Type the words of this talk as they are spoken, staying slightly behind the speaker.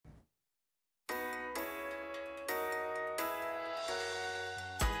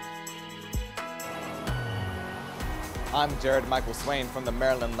I'm Jared Michael Swain from the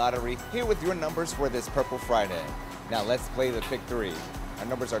Maryland Lottery, here with your numbers for this Purple Friday. Now let's play the pick 3. Our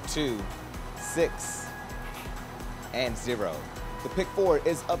numbers are 2, 6, and 0. The pick 4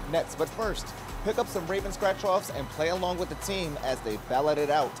 is up next, but first, pick up some Raven scratch-offs and play along with the team as they ballot it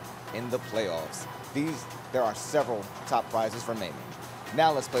out in the playoffs. There are several top prizes remaining.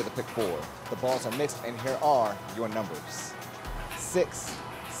 Now let's play the pick 4. The balls are mixed, and here are your numbers: 6,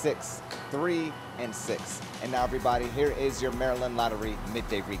 6, 3, and 6. And now, everybody, here is your Maryland Lottery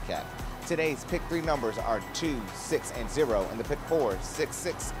Midday Recap. Today's pick 3 numbers are 2, 6, and 0, and the pick 4, 6,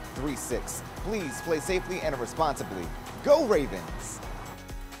 6, 3, 6. Please play safely and responsibly. Go Ravens!